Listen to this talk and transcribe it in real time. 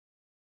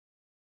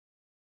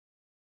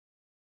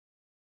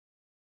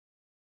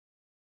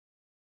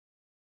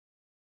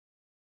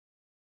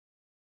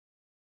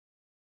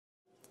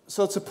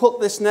So to put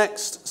this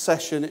next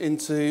session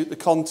into the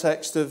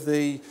context of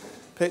the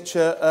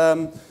picture,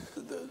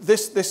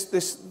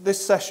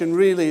 this session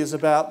really is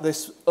about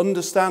this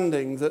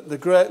understanding that the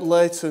great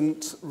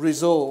latent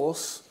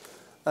resource,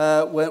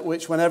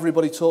 which when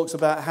everybody talks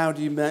about how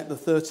do you make the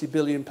 £30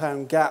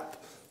 billion gap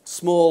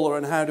smaller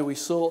and how do we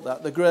sort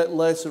that, the great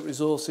latent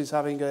resource is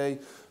having a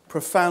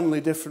profoundly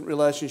different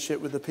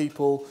relationship with the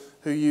people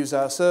who use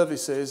our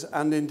services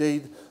and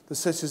indeed the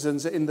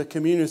citizens in the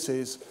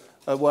communities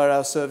where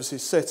our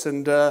services sit.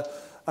 And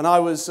I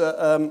was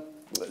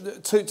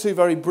two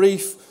very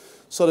brief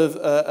sort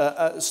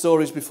of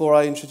stories before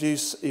I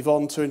introduce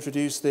Yvonne to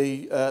introduce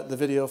the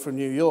video from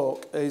New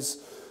York. Is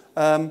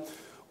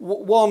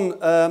one,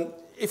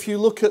 if you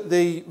look at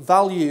the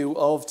value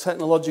of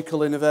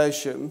technological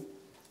innovation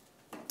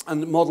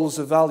and models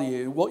of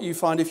value, what you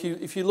find if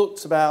you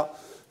looked about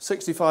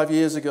 65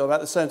 years ago,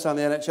 about the same time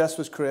the NHS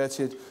was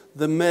created,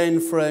 the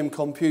mainframe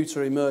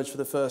computer emerged for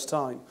the first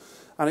time.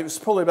 And it was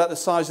probably about the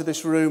size of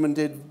this room and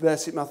did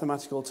basic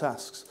mathematical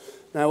tasks.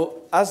 Now,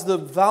 as the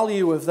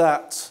value of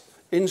that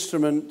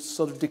instrument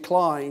sort of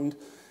declined,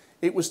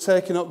 it was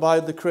taken up by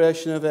the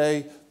creation of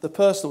the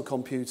personal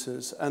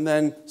computers. And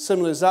then,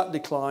 similar as that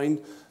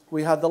declined,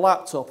 we had the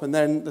laptop and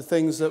then the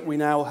things that we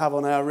now have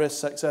on our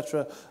wrists,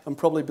 etc., and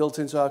probably built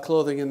into our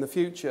clothing in the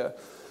future.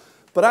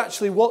 But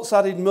actually, what's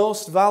added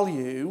most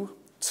value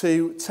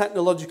to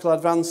technological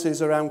advances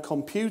around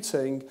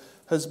computing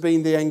has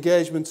been the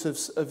engagement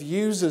of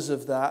users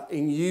of that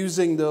in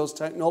using those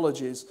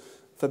technologies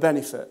for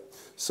benefit.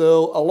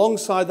 So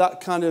alongside that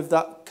kind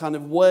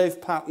of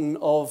wave pattern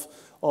of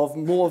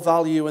more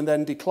value and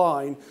then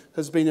decline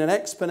has been an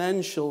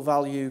exponential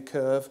value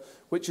curve,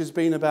 which has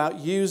been about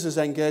users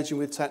engaging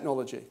with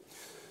technology.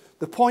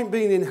 The point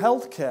being, in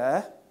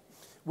healthcare,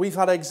 we've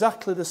had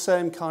exactly the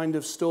same kind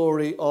of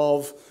story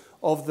of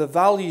the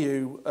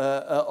value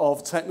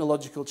of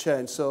technological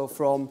change. So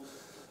from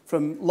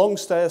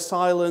long-stay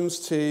asylums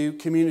to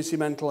community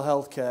mental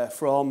health care,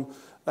 from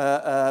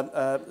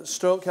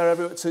stroke care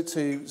everywhere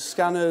to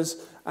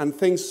scanners and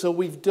things. So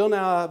we've done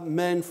our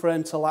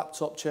mainframe to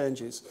laptop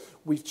changes.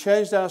 We've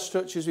changed our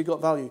structures, we've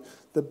got value.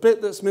 The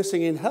bit that's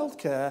missing in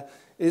healthcare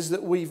is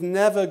that we've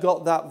never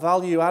got that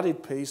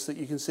value-added piece that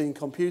you can see in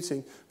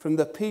computing from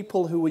the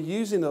people who were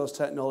using those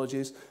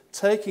technologies,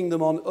 taking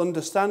them on,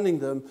 understanding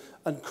them,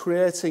 and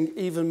creating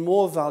even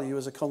more value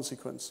as a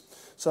consequence.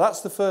 So that's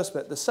the first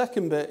bit. The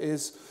second bit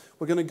is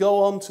we're going to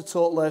go on to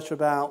talk later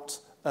about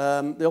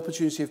the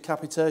opportunity of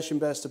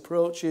capitation-based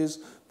approaches,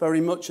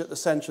 very much at the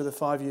centre of the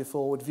 5-year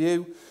forward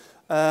view.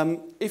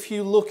 If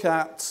you look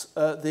at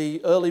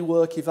the early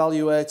work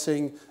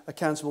evaluating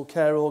accountable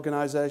care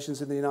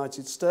organisations in the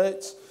United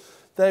States,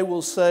 they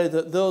will say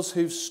that those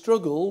who've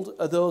struggled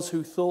are those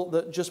who thought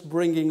that just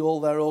bringing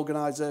all their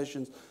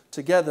organisations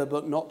together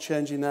but not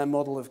changing their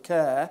model of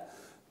care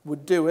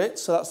would do it.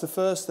 So that's the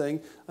first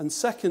thing. And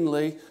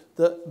secondly,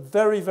 that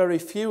very, very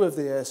few of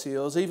the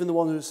ACOs, even the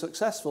ones who are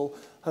successful,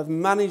 have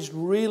managed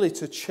really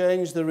to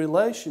change the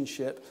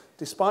relationship,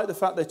 despite the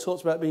fact they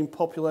talked about being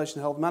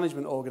population health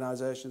management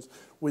organisations,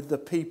 with the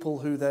people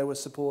who they were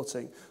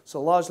supporting.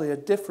 So largely a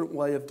different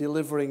way of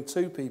delivering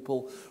to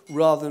people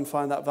rather than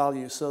find that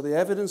value. So the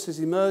evidence is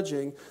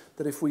emerging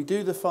that if we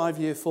do the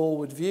 5-year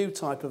forward view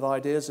type of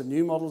ideas of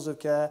new models of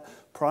care,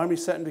 primary,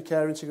 secondary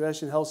care,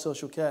 integration, health,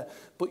 social care,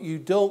 but you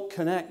don't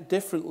connect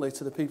differently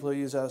to the people who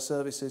use our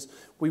services,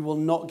 we will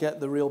not get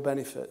the real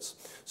benefits.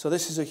 So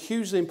this is a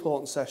hugely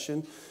important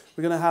session.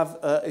 We're going to have,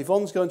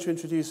 Yvonne's going to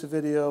introduce a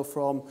video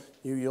from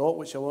New York,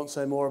 which I won't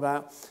say more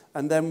about,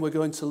 and then we're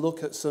going to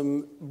look at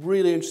some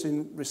really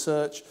interesting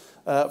research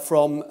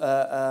from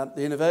the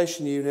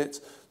Innovation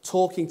Unit,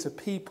 talking to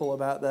people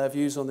about their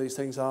views on these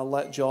things. I'll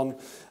let John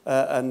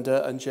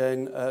and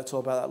Jane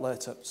talk about that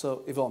later.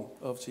 So, Yvonne,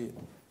 over to you.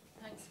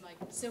 Thanks, Mike.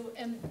 So,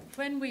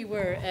 when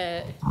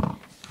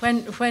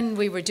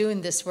we were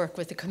doing this work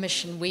with the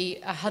Commission,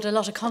 we had a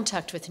lot of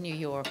contact with New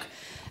York.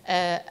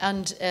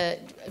 And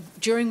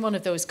during one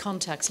of those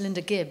contacts,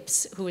 Linda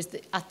Gibbs, who was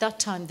at that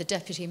time the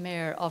Deputy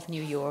Mayor of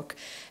New York,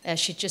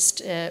 she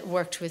just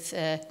worked with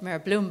Mayor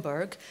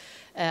Bloomberg,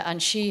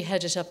 and she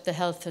headed up the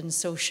Health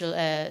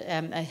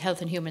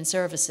and Human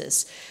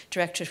Services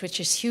Directorate, which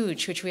is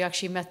huge, which we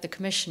actually met the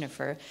Commissioner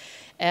for.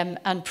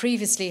 And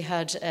previously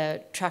had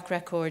a track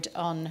record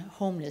on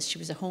homeless. She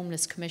was a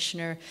homeless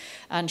commissioner,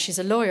 and she's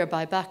a lawyer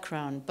by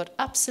background, but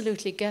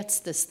absolutely gets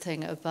this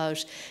thing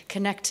about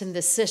connecting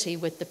the city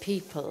with the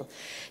people.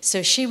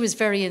 So she was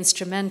very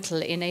instrumental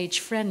in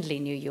Age Friendly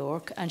New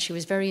York, and she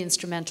was very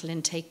instrumental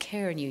in Take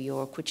Care New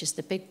York, which is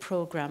the big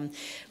program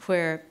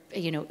where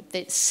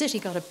the city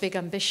got a big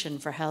ambition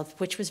for health,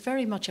 which was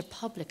very much a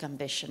public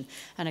ambition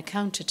and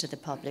accounted to the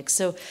public.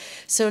 So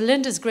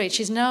Linda's great.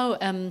 She's now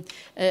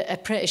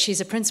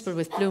she's a principal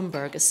with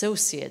Bloomberg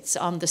Associates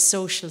on the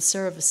social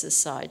services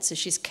side. So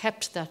she's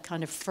kept that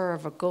kind of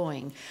fervour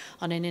going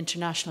on an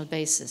international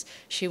basis.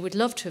 She would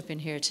love to have been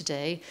here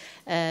today.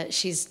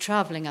 She's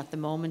travelling at the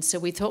moment, so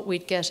we thought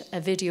we'd get a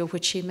video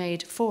which she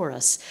made for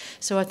us.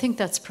 So I think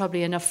that's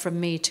probably enough from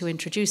me to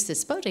introduce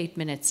this, about 8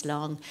 minutes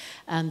long,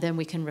 and then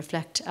we can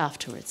reflect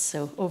afterwards.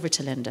 So over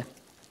to Linda.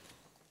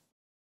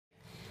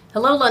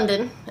 Hello,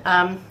 London.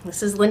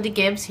 This is Linda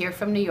Gibbs here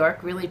from New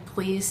York. Really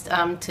pleased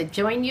to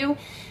join you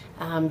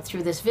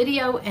through this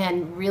video,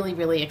 and really,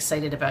 really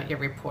excited about your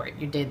report.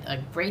 You did a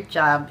great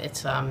job.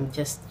 It's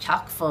just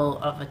chock full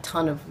of a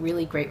ton of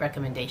really great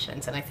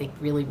recommendations, and I think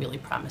really, really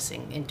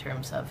promising in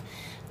terms of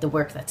the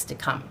work that's to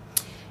come.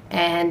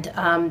 And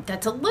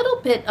that's a little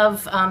bit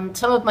of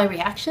some of my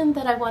reaction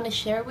that I want to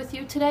share with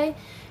you today.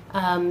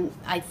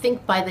 I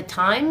think by the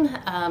time,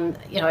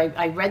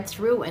 I read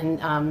through, and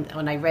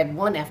when I read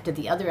one after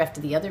the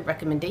other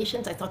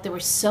recommendations, I thought there were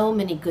so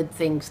many good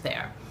things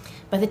there.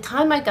 By the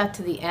time I got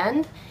to the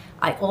end,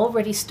 I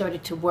already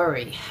started to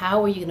worry,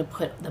 how are you going to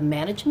put the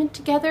management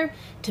together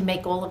to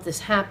make all of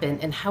this happen,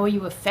 and how are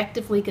you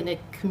effectively going to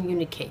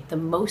communicate the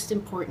most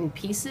important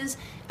pieces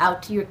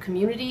out to your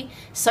community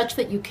such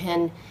that you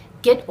can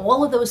get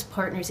all of those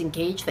partners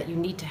engaged that you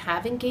need to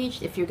have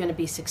engaged if you're going to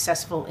be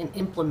successful in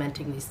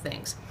implementing these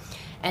things.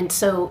 And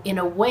so in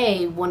a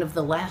way, one of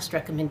the last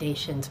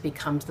recommendations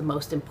becomes the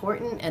most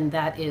important, and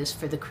that is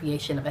for the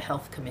creation of a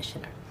health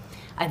commissioner.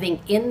 I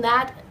think in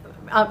that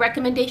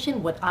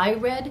recommendation, what I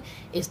read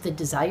is the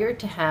desire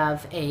to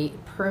have a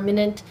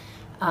permanent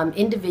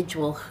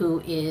individual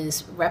who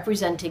is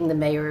representing the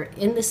mayor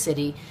in the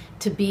city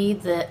to be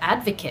the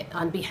advocate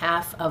on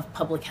behalf of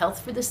public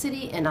health for the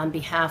city and on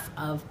behalf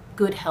of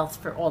good health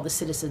for all the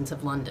citizens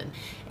of London.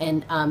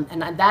 And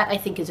that, I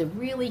think, is a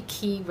really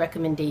key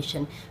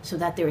recommendation, so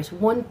that there is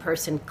one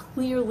person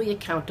clearly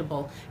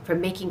accountable for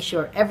making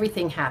sure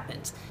everything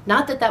happens.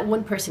 Not that that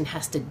one person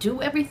has to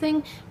do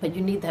everything, but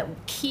you need that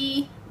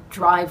key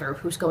driver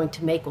who's going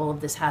to make all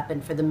of this happen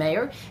for the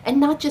mayor, and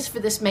not just for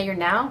this mayor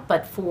now,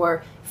 but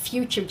for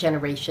future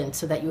generations,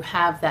 so that you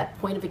have that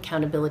point of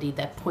accountability,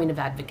 that point of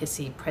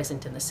advocacy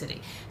present in the city.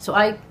 So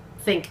I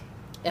think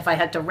if I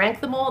had to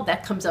rank them all,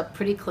 that comes up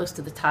pretty close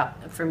to the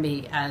top for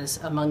me as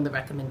among the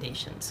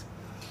recommendations.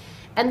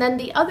 And then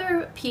the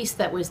other piece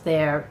that was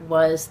there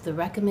was the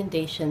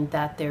recommendation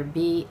that there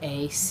be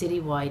a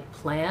citywide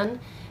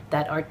plan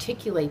that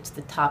articulates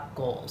the top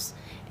goals.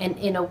 And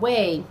in a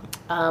way,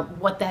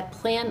 what that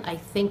plan, I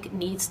think,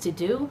 needs to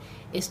do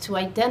is to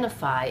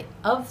identify,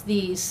 of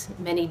these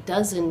many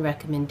dozen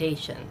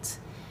recommendations,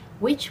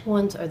 which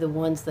ones are the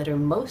ones that are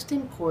most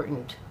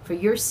important for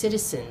your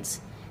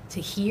citizens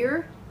to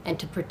hear and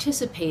to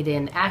participate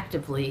in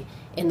actively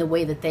in the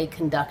way that they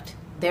conduct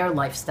their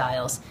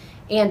lifestyles,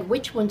 and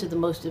which ones are the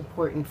most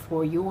important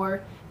for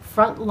your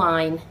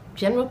frontline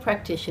general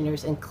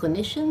practitioners and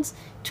clinicians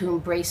to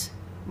embrace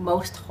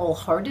most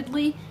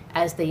wholeheartedly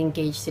as they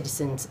engage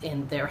citizens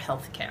in their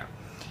health care.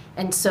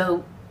 And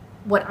so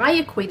what I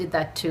equated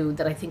that to,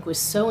 that I think was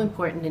so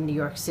important in New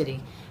York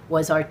City,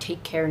 was our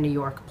Take Care New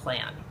York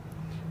plan.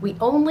 We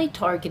only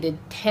targeted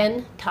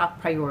 10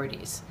 top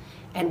priorities,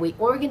 and we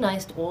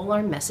organized all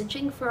our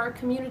messaging for our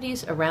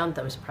communities around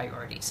those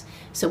priorities.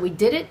 So we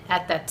did it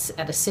at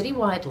a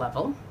citywide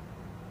level,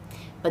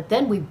 but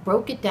then we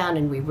broke it down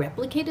and we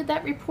replicated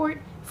that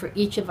report for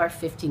each of our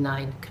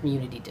 59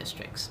 community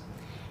districts.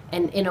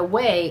 And in a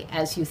way,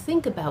 as you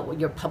think about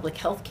your public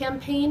health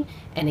campaign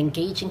and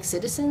engaging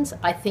citizens,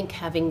 I think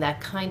having that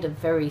kind of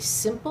very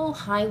simple,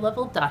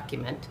 high-level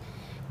document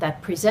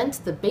that presents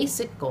the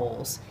basic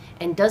goals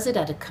and does it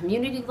at a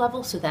community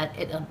level so that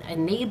it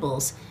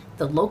enables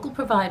the local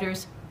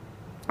providers,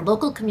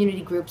 local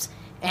community groups,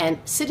 and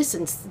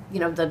citizens,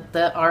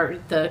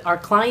 our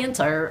clients,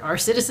 our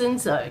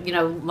citizens,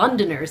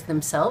 Londoners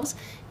themselves,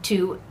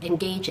 to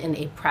engage in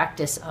a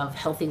practice of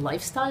healthy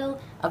lifestyle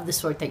of the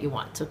sort that you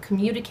want. So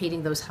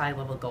communicating those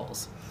high-level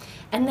goals.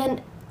 And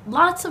then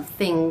lots of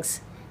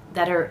things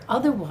that are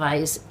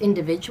otherwise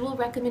individual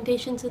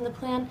recommendations in the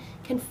plan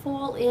can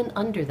fall in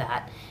under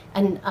that.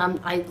 And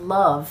I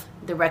love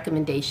the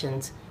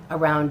recommendations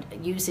around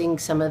using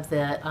some of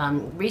the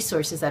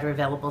resources that are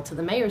available to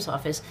the mayor's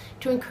office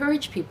to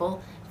encourage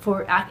people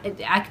for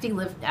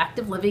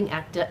active living,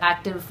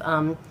 active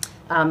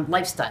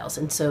lifestyles.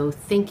 And so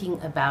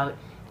thinking about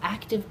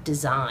active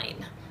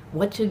design.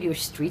 What do your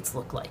streets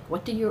look like?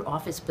 What do your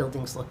office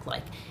buildings look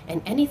like?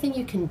 And anything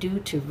you can do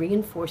to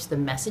reinforce the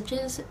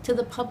messages to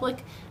the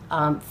public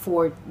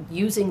for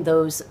using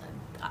those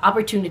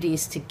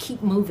opportunities to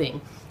keep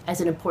moving as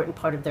an important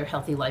part of their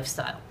healthy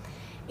lifestyle.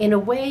 In a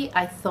way,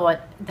 I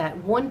thought that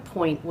one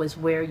point was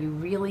where you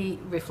really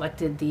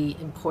reflected the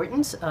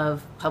importance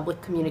of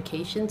public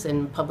communications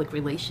and public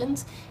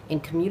relations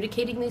in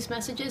communicating these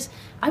messages.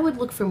 I would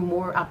look for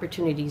more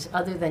opportunities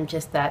other than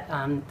just that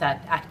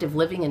active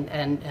living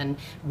and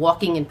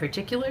walking in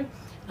particular.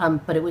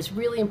 But it was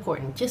really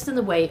important, just in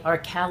the way our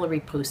calorie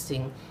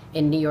posting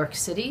in New York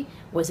City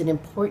was an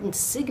important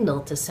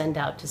signal to send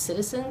out to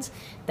citizens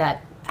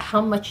that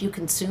how much you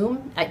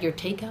consume at your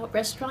takeout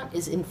restaurant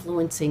is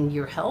influencing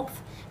your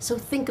health. So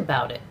think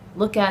about it,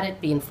 look at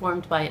it, be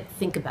informed by it,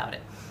 think about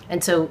it.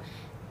 And so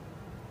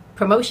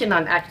promotion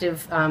on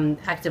active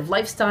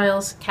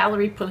lifestyles,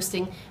 calorie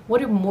posting,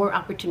 what are more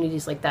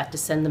opportunities like that to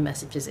send the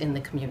messages in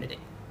the community?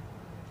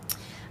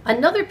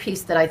 Another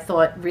piece that I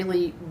thought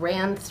really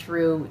ran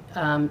through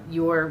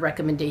your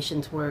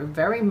recommendations were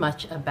very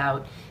much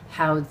about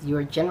how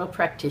your general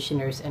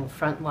practitioners and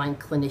frontline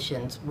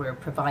clinicians were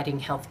providing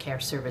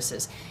healthcare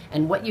services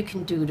and what you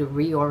can do to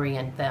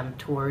reorient them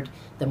toward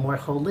the more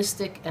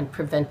holistic and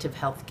preventive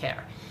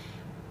healthcare.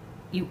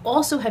 You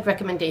also had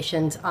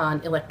recommendations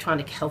on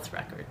electronic health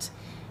records.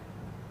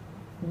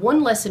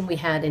 One lesson we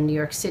had in New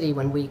York City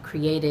when we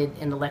created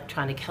an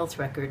electronic health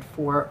record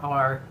for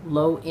our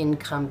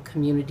low-income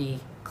community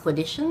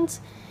clinicians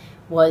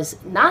was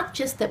not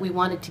just that we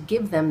wanted to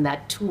give them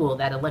that tool,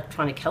 that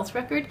electronic health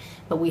record,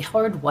 but we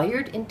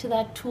hardwired into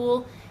that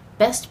tool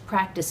best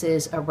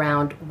practices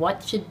around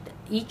what should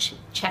each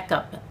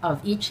checkup of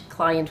each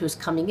client who's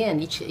coming in,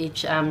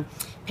 each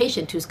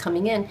patient who's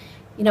coming in,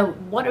 you know,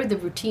 what are the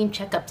routine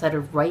checkups that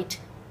are right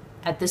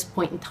at this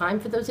point in time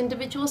for those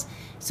individuals.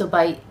 So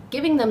by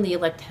giving them the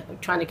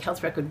electronic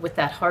health record with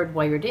that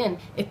hardwired in,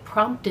 it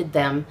prompted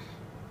them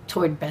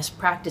toward best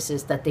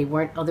practices that they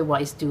weren't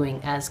otherwise doing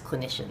as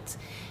clinicians.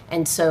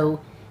 And so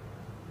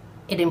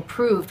it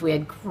improved. We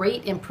had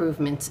great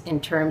improvements in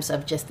terms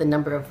of just the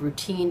number of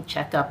routine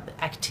checkup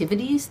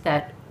activities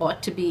that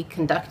ought to be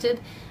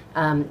conducted,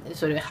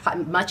 sort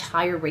of much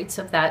higher rates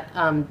of that,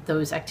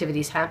 those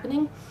activities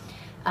happening.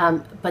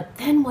 But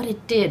then what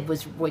it did,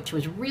 which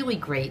was really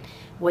great,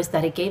 was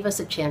that it gave us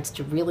a chance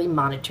to really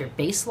monitor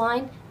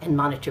baseline and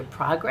monitor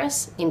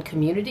progress in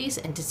communities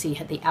and to see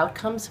the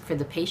outcomes for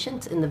the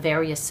patients in the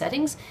various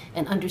settings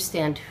and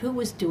understand who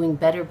was doing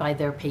better by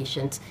their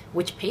patients,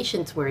 which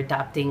patients were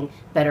adopting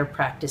better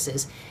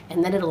practices.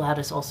 And then it allowed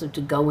us also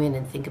to go in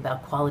and think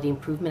about quality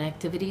improvement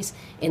activities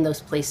in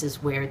those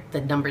places where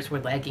the numbers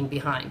were lagging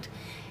behind,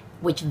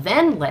 which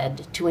then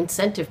led to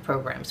incentive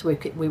programs where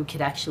we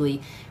could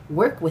actually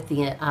work with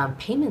the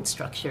payment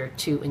structure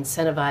to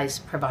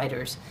incentivize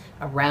providers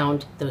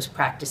around those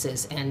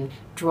practices and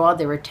draw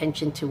their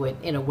attention to it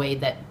in a way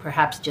that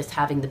perhaps just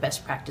having the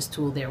best practice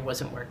tool there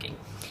wasn't working.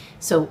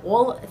 So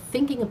all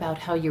thinking about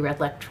how your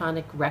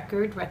electronic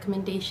record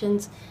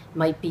recommendations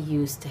might be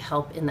used to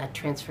help in that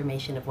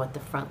transformation of what the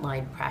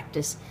frontline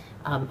practice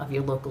of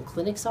your local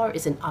clinics are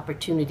is an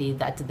opportunity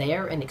that's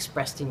there and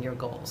expressed in your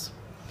goals.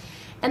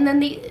 And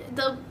then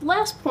the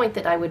last point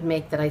that I would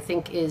make that I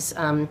think is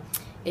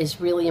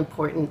really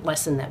important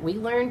lesson that we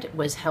learned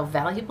was how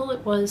valuable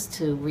it was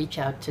to reach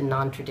out to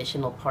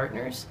non-traditional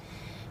partners.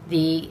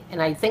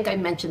 And I think I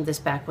mentioned this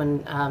back when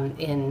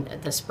in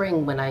the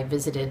spring when I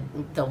visited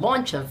the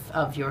launch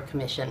of your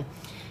commission.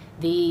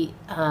 The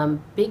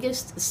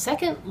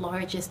second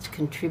largest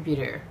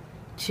contributor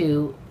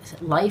to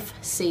life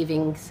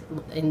savings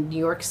in New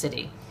York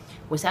City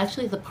was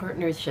actually the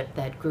partnership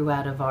that grew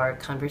out of our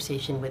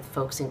conversation with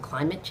folks in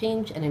climate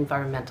change and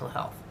environmental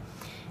health.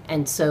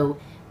 And so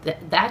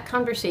that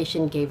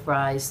conversation gave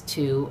rise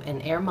to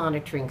an air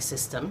monitoring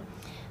system.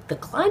 The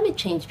climate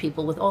change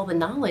people, with all the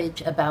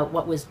knowledge about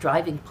what was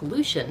driving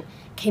pollution,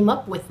 came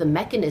up with the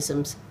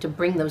mechanisms to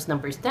bring those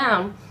numbers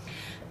down.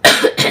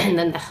 And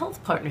then the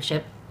health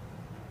partnership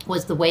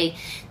was the way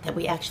that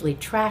we actually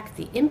tracked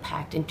the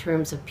impact in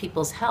terms of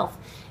people's health.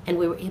 And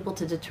we were able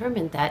to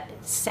determine that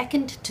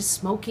second to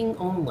smoking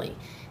only,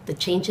 the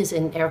changes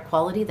in air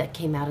quality that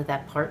came out of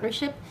that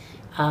partnership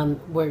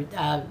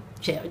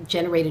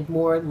generated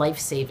more life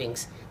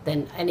savings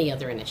than any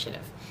other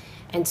initiative.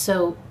 And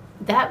so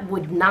that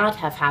would not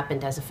have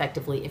happened as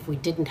effectively if we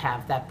didn't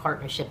have that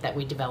partnership that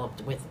we developed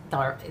with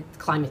our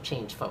climate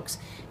change folks.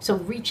 So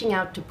reaching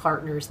out to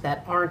partners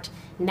that aren't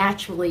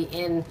naturally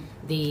in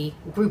the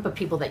group of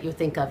people that you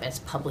think of as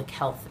public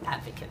health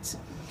advocates.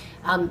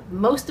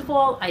 Most of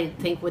all, I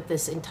think with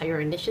this entire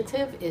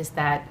initiative is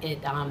that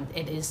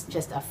it is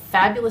just a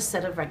fabulous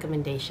set of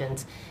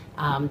recommendations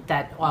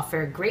that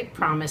offer great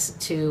promise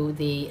to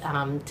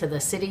the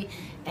city,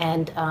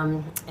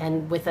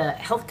 and with a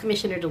health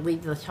commissioner to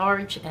lead the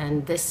charge,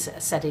 and this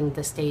setting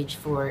the stage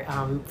for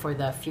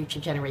the future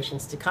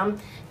generations to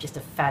come. Just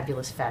a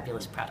fabulous,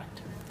 fabulous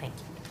product. Thank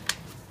you.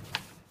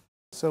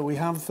 So we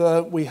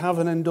have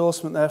an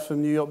endorsement there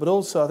from New York, but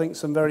also I think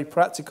some very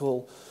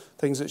practical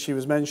things that she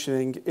was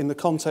mentioning in the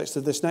context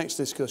of this next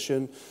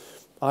discussion.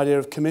 Idea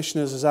of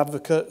commissioners as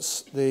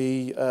advocates,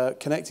 the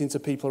connecting to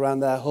people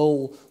around their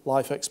whole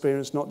life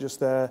experience, not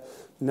just their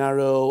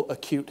narrow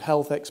acute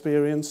health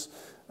experience.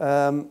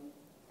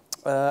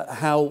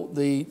 How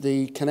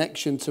the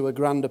connection to a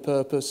grander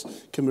purpose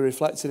can be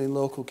reflected in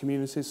local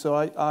communities. So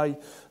I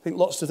think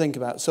lots to think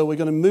about. So we're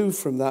going to move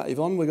from that,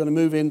 Yvonne. We're going to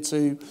move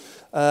into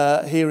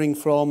hearing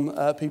from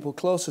people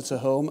closer to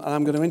home. And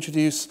I'm going to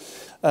introduce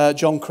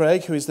John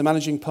Craif, who is the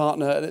Managing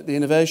Partner at the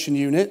Innovation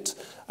Unit,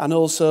 and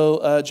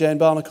also Jane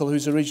Barnacle,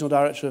 who's the Regional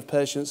Director of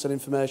Patients and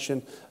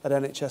Information at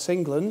NHS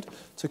England,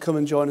 to come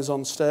and join us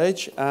on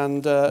stage.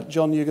 And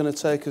John, you're going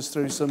to take us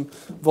through some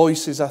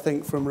voices, I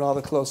think, from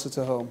rather closer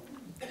to home.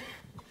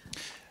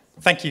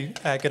 Thank you.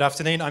 Good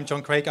afternoon. I'm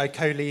John Craif. I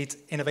co-lead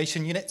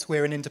Innovation Unit.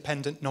 We're an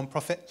independent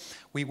non-profit.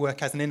 We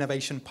work as an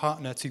innovation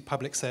partner to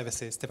public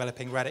services,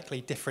 developing radically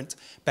different,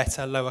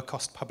 better,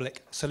 lower-cost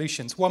public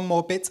solutions. One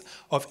more bit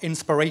of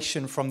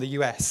inspiration from the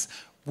US.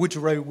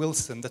 Woodrow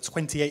Wilson, the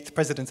 28th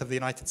President of the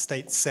United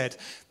States, said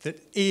that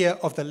ear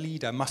of the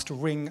leader must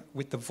ring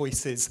with the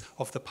voices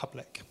of the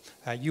public.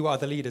 You are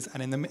the leaders,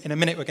 and in a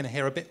minute we're going to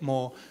hear a bit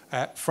more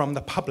from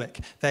the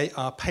public. They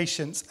are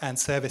patients and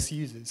service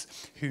users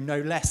who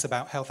know less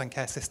about health and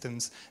care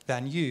systems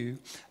than you,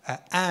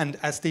 and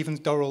as Stephen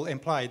Doyle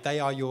implied, they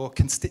are your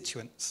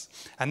constituents.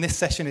 And this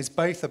session is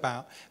both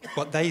about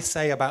what they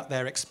say about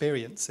their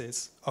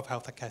experiences of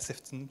health and care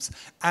systems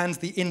and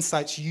the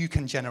insights you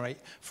can generate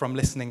from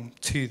listening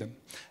to them.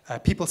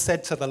 People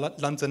said to the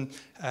London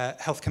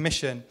Health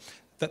Commission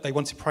that they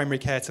wanted primary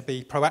care to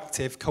be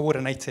proactive,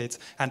 coordinated,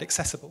 and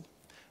accessible.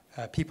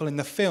 People in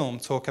the film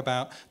talk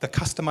about the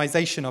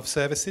customization of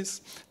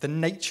services, the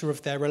nature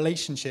of their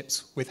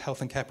relationships with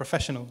health and care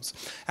professionals,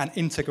 and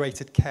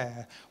integrated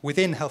care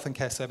within health and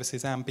care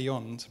services and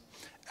beyond.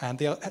 And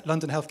the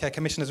London Healthcare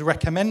Commission has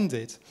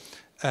recommended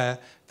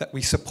that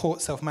we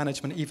support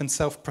self-management, even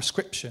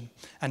self-prescription,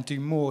 and do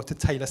more to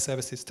tailor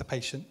services to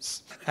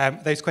patients.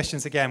 Those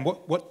questions again,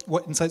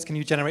 what insights can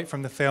you generate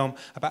from the film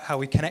about how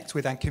we connect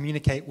with and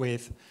communicate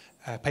with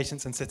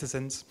patients and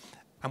citizens?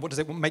 And what does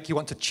it make you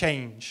want to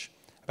change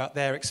about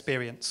their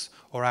experience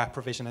or our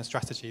provision and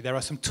strategy? There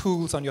are some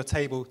tools on your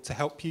table to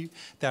help you.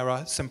 There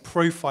are some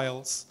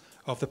profiles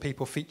of the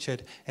people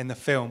featured in the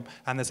film,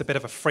 and there's a bit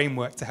of a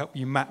framework to help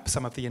you map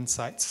some of the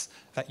insights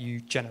that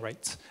you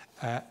generate.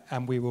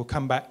 And we will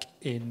come back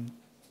in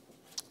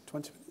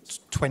 20 minutes.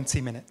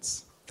 20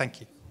 minutes.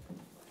 Thank you.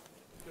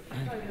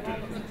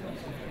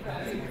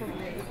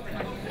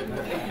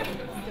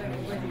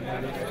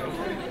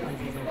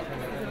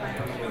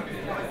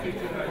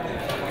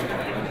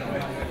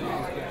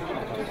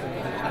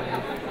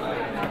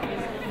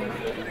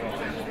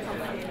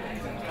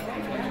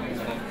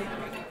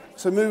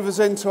 To move us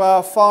into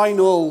our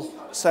final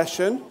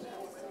session,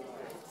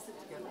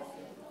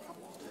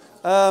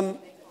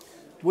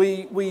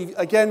 we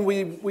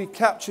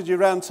captured your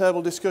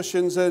roundtable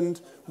discussions, and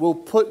we'll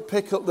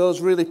pick up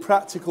those really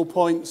practical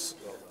points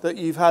that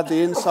you've had,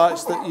 the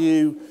insights that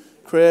you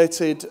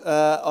created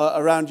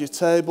around your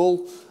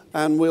table,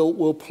 and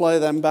we'll play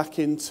them back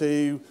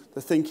into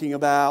the thinking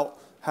about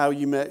how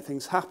you make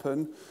things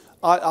happen.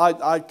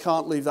 I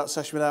can't leave that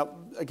session without,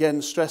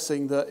 again,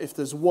 stressing that if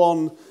there's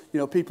one,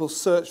 people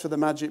search for the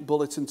magic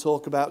bullet and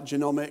talk about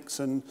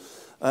genomics and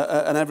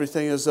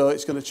everything as though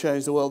it's going to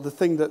change the world. The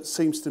thing that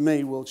seems to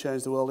me will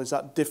change the world is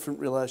that different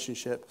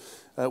relationship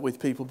with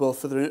people, both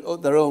for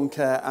their own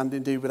care and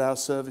indeed with our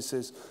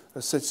services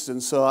as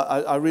citizens. So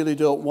I really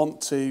don't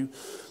want to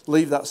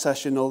leave that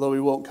session, although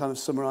we won't kind of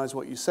summarise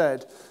what you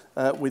said,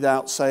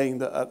 without saying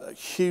that a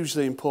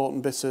hugely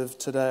important bit of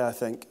today, I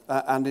think,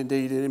 and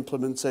indeed in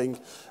implementing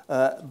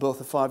both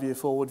a 5-year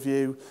forward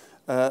view,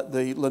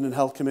 the London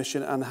Health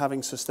Commission, and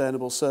having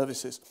sustainable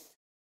services.